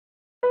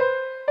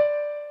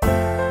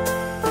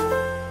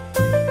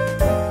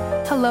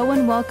Hello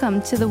and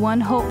welcome to the One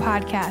Hope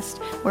podcast,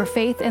 where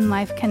faith and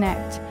life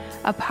connect.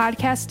 A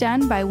podcast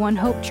done by One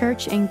Hope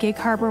Church in Gig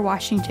Harbor,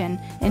 Washington.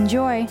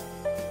 Enjoy.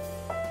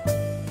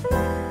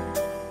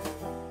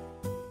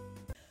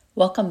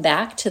 Welcome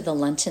back to the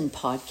Lenten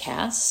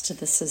podcast.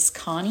 This is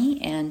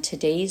Connie, and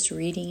today's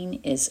reading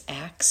is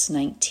Acts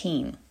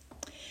 19.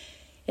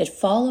 It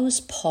follows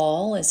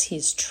Paul as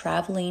he's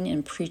traveling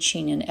and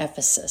preaching in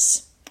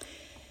Ephesus.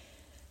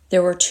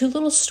 There were two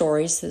little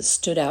stories that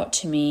stood out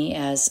to me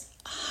as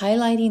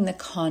highlighting the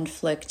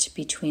conflict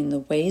between the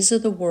ways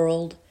of the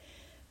world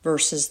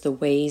versus the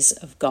ways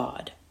of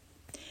God.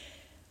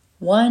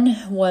 One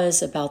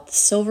was about the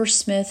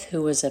silversmith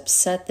who was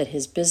upset that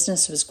his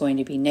business was going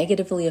to be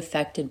negatively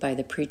affected by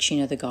the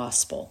preaching of the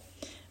gospel,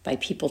 by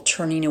people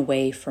turning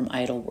away from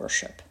idol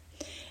worship.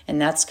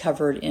 And that's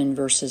covered in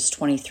verses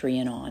 23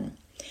 and on.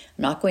 I'm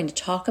not going to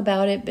talk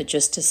about it, but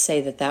just to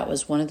say that that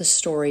was one of the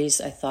stories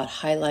I thought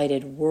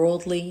highlighted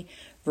worldly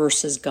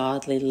versus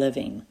godly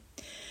living.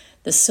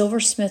 The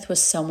silversmith was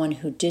someone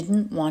who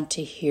didn't want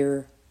to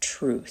hear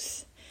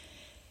truth.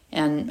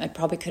 And I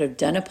probably could have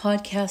done a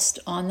podcast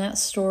on that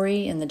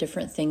story and the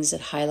different things it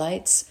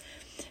highlights,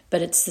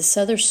 but it's this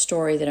other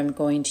story that I'm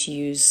going to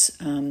use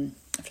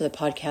for the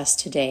podcast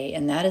today,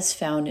 and that is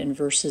found in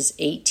verses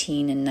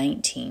 18 and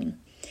 19.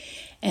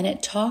 And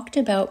it talked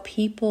about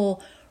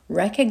people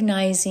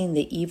recognizing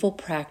the evil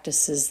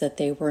practices that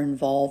they were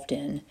involved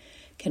in,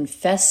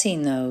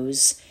 confessing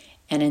those,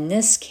 and in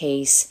this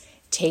case,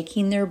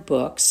 taking their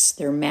books,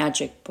 their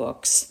magic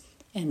books,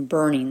 and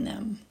burning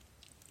them.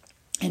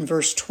 And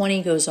verse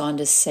 20 goes on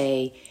to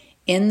say,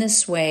 "In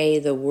this way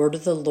the word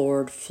of the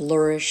Lord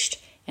flourished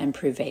and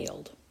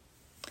prevailed."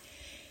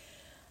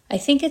 I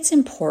think it's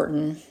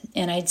important,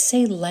 and I'd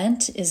say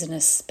Lent is an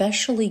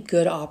especially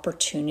good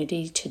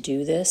opportunity to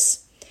do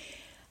this.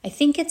 I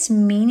think it's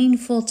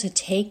meaningful to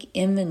take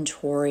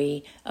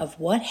inventory of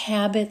what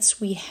habits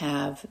we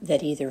have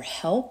that either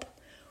help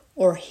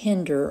or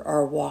hinder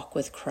our walk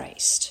with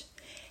Christ.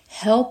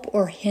 Help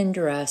or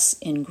hinder us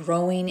in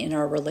growing in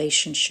our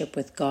relationship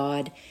with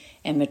God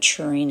and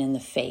maturing in the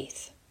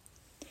faith.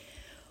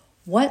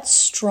 What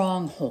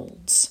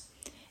strongholds,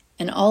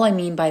 and all I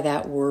mean by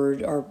that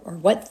word are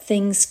what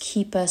things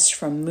keep us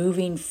from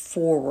moving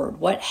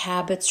forward, what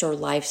habits or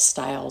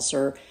lifestyles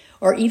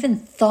or even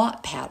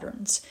thought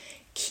patterns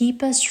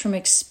keep us from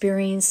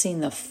experiencing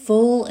the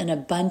full and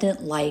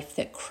abundant life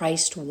that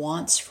Christ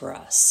wants for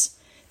us,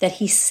 that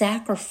He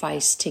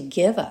sacrificed to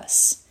give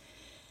us.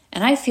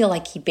 And I feel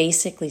like He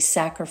basically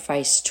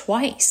sacrificed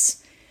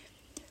twice.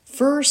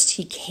 First,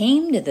 He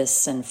came to this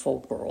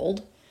sinful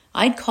world.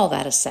 I'd call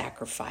that a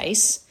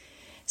sacrifice.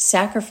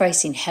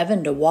 Sacrificing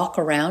heaven to walk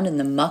around in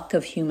the muck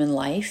of human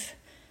life,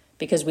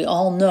 because we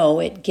all know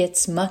it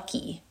gets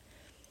mucky.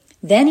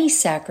 Then He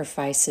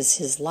sacrifices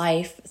His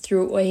life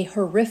through a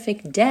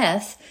horrific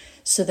death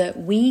so that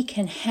we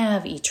can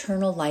have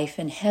eternal life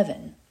in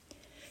heaven.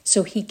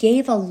 So He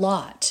gave a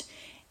lot.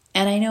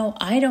 And I know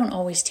I don't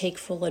always take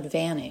full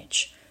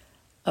advantage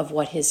of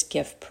what His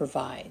gift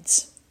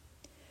provides.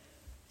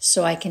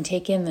 So I can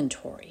take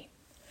inventory.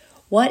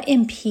 What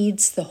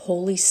impedes the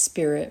Holy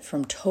Spirit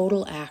from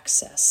total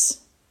access?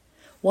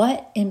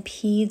 What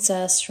impedes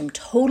us from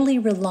totally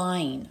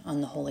relying on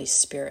the Holy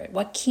Spirit?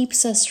 What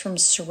keeps us from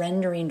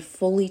surrendering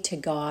fully to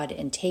God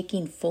and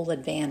taking full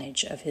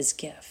advantage of His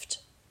gift?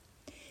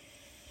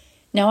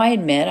 Now I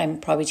admit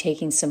I'm probably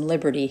taking some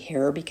liberty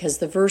here because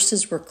the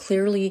verses were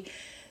clearly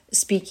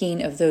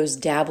speaking of those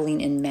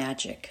dabbling in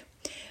magic.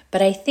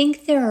 But I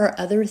think there are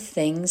other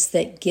things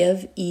that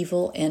give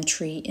evil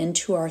entry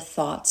into our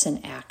thoughts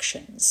and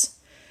actions.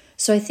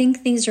 So I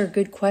think these are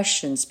good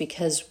questions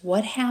because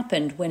what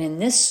happened when in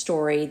this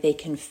story they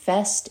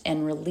confessed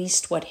and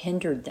released what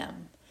hindered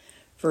them?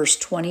 Verse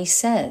 20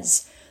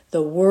 says,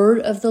 "The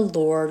word of the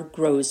Lord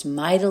grows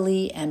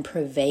mightily and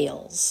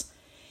prevails."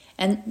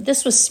 And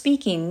this was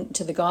speaking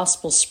to the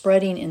gospel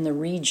spreading in the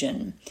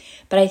region.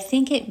 But I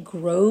think it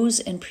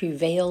grows and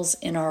prevails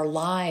in our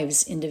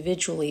lives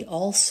individually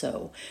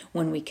also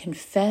when we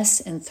confess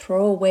and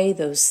throw away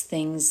those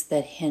things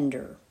that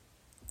hinder.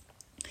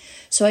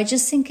 So I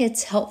just think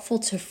it's helpful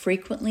to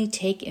frequently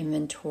take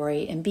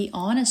inventory and be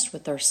honest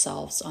with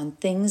ourselves on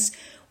things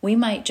we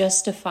might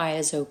justify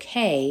as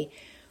okay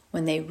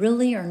when they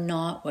really are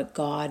not what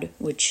God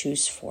would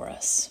choose for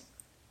us.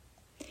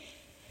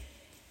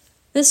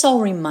 This all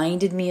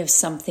reminded me of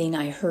something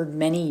I heard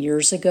many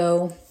years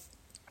ago.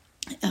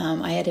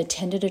 I had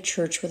attended a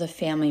church with a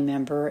family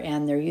member,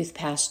 and their youth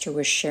pastor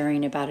was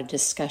sharing about a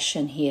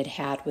discussion he had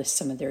had with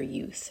some of their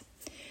youth.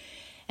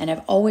 And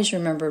I've always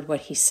remembered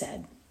what he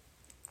said.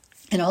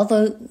 And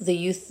although the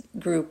youth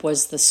group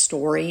was the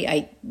story,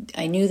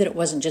 I knew that it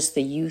wasn't just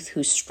the youth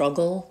who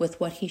struggle with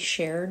what he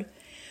shared,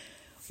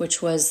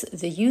 which was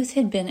the youth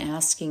had been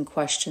asking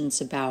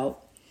questions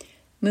about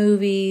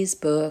movies,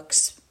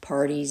 books,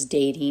 parties,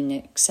 dating,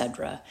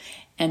 etc.,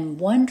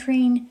 and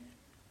wondering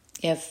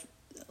if,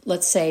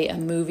 let's say, a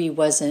movie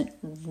wasn't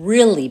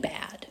really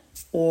bad,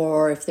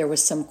 or if there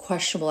was some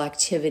questionable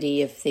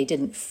activity, if they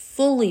didn't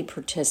fully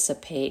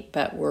participate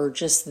but were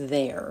just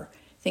there,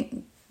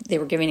 think they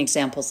were giving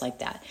examples like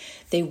that.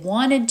 They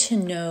wanted to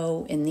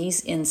know in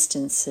these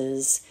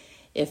instances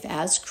if,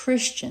 as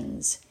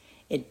Christians,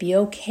 it'd be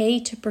okay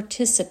to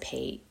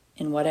participate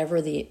in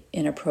whatever the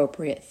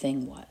inappropriate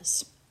thing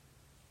was.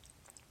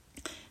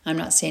 I'm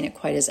not saying it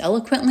quite as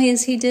eloquently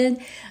as he did,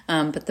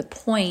 but the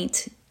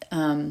point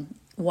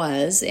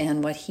was,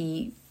 and what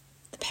the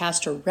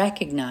pastor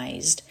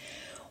recognized,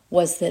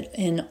 was that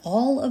in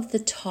all of the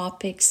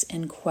topics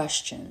and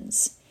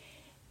questions,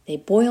 they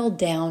boiled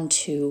down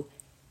to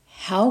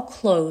how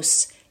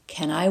close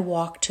can I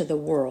walk to the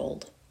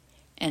world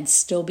and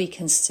still be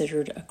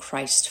considered a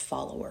Christ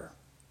follower?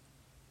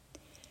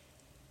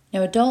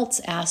 Now,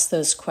 adults ask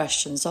those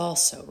questions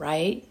also,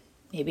 right?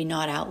 Maybe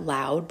not out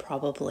loud,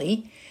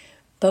 probably,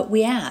 but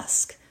we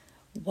ask,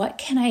 what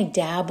can I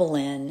dabble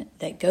in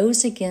that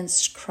goes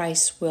against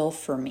Christ's will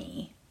for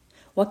me?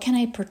 What can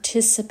I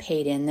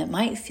participate in that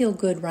might feel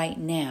good right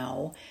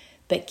now,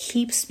 but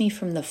keeps me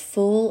from the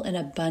full and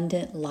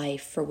abundant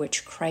life for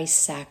which Christ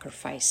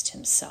sacrificed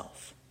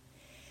himself?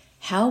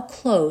 How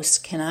close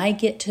can I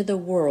get to the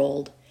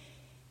world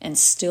and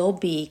still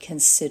be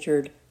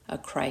considered a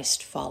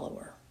Christ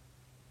follower?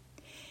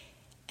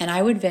 And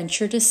I would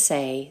venture to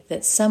say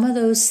that some of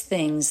those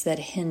things that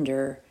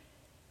hinder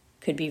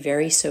could be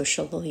very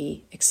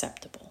socially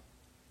acceptable.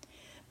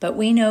 But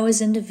we know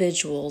as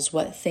individuals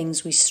what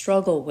things we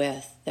struggle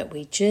with that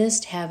we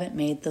just haven't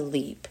made the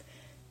leap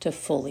to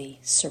fully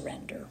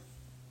surrender.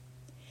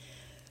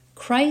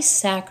 Christ's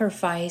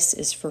sacrifice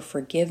is for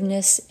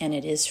forgiveness and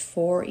it is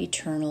for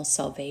eternal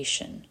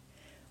salvation.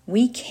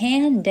 We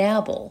can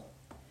dabble.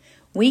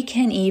 We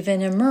can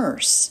even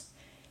immerse.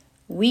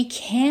 We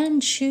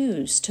can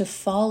choose to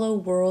follow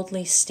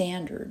worldly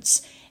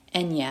standards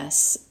and,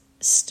 yes,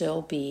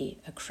 still be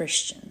a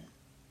Christian.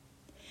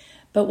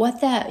 But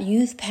what that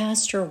youth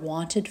pastor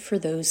wanted for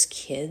those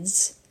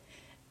kids,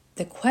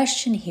 the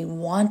question he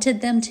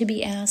wanted them to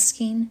be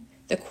asking,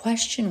 the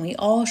question we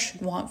all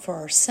should want for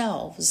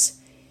ourselves,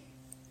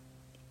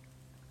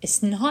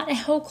 is not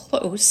how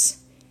close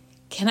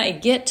can I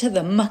get to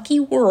the mucky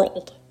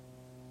world,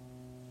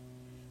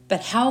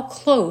 but how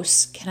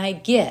close can I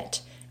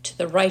get to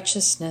the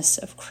righteousness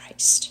of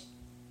Christ?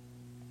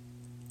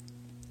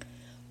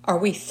 Are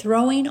we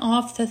throwing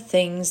off the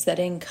things that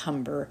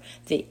encumber,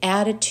 the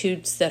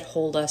attitudes that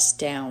hold us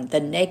down, the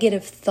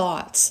negative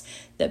thoughts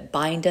that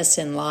bind us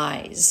in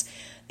lies,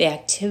 the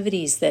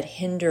activities that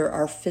hinder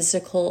our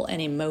physical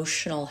and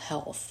emotional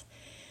health,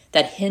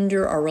 that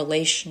hinder our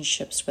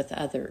relationships with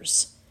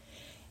others,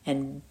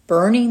 and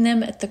burning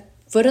them at the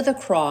foot of the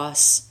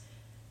cross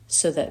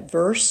so that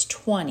verse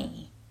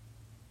 20,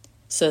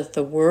 so that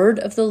the word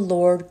of the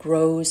Lord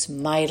grows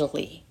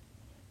mightily,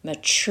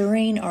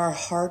 maturing our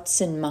hearts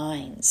and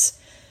minds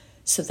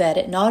so that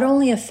it not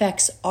only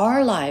affects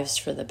our lives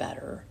for the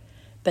better,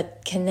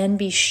 but can then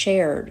be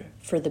shared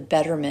for the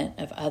betterment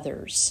of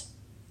others.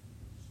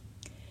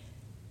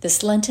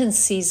 This Lenten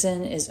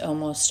season is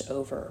almost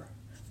over.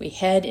 We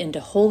head into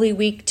Holy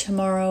Week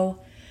tomorrow.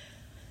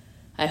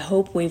 I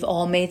hope we've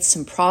all made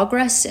some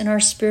progress in our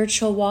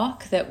spiritual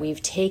walk, that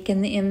we've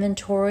taken the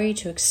inventory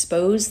to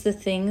expose the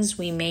things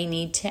we may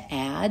need to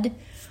add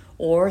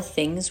or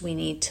things we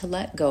need to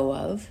let go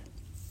of.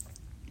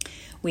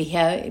 We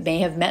may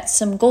have met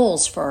some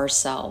goals for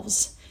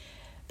ourselves,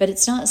 but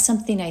it's not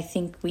something I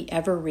think we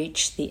ever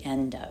reach the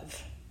end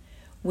of.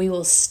 We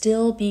will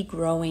still be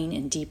growing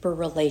in deeper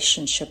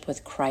relationship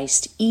with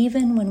Christ,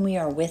 even when we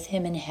are with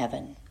him in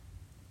heaven.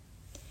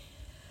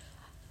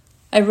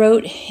 I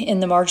wrote in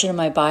the margin of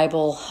my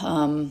Bible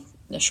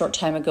a short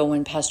time ago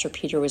when Pastor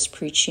Peter was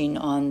preaching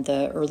on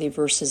the early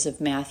verses of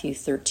Matthew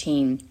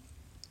 13.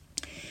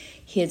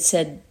 He had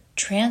said,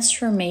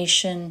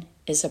 transformation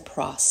is a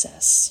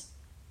process,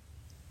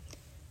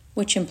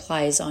 which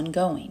implies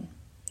ongoing.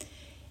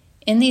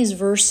 In these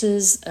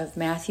verses of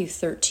Matthew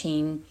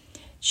 13,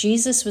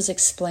 Jesus was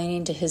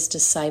explaining to his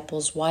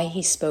disciples why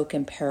he spoke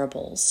in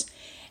parables,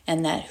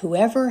 and that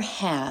whoever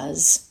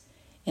has,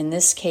 in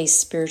this case,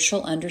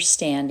 spiritual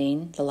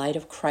understanding, the light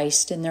of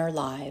Christ in their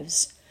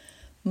lives,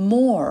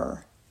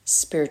 more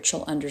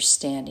spiritual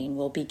understanding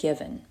will be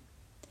given.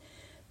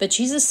 But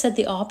Jesus said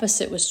the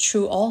opposite was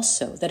true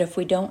also, that if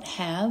we don't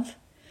have,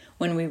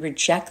 when we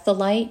reject the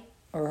light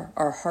or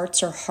our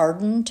hearts are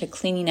hardened to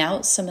cleaning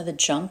out some of the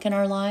junk in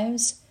our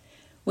lives,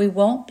 we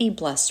won't be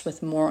blessed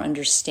with more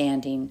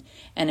understanding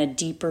and a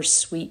deeper,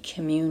 sweet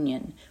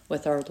communion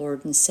with our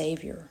Lord and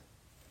Savior.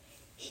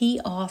 He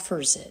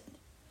offers it,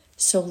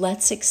 so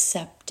let's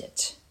accept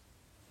it.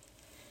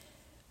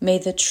 May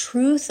the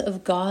truth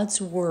of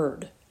God's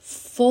Word,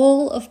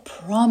 full of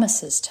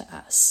promises to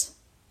us,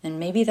 and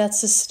maybe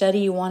that's a study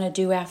you want to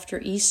do after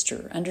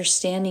Easter,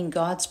 understanding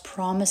God's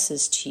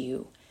promises to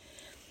you.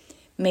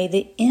 May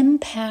the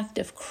impact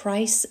of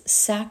Christ's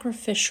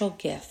sacrificial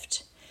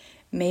gift,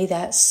 may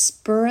that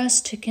spur us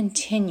to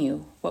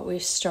continue what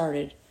we've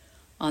started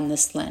on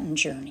this Lenten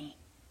journey.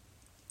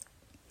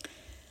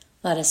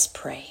 Let us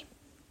pray.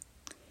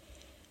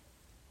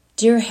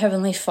 Dear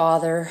Heavenly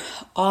Father,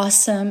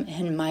 awesome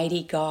and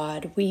mighty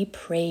God, we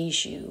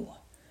praise you.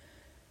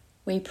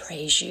 we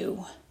praise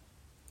you.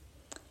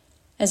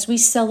 As we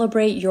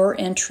celebrate your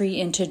entry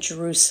into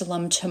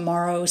Jerusalem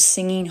tomorrow,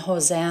 singing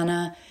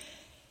Hosanna,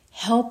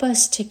 help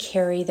us to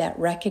carry that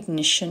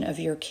recognition of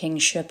your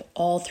kingship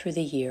all through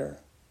the year.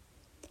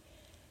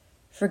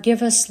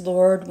 Forgive us,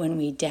 Lord, when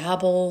we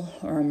dabble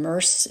or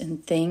immerse in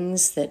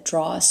things that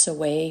draw us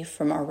away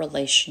from our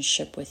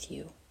relationship with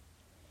you.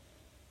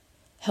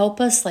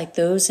 Help us, like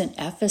those in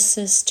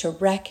Ephesus, to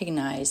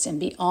recognize and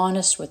be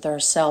honest with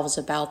ourselves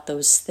about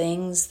those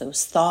things,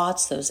 those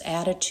thoughts, those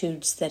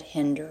attitudes that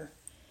hinder.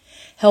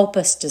 Help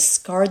us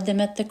discard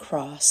them at the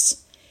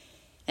cross,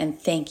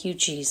 and thank you,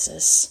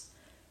 Jesus,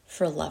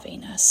 for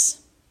loving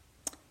us.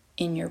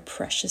 In your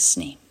precious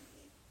name,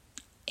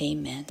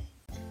 amen.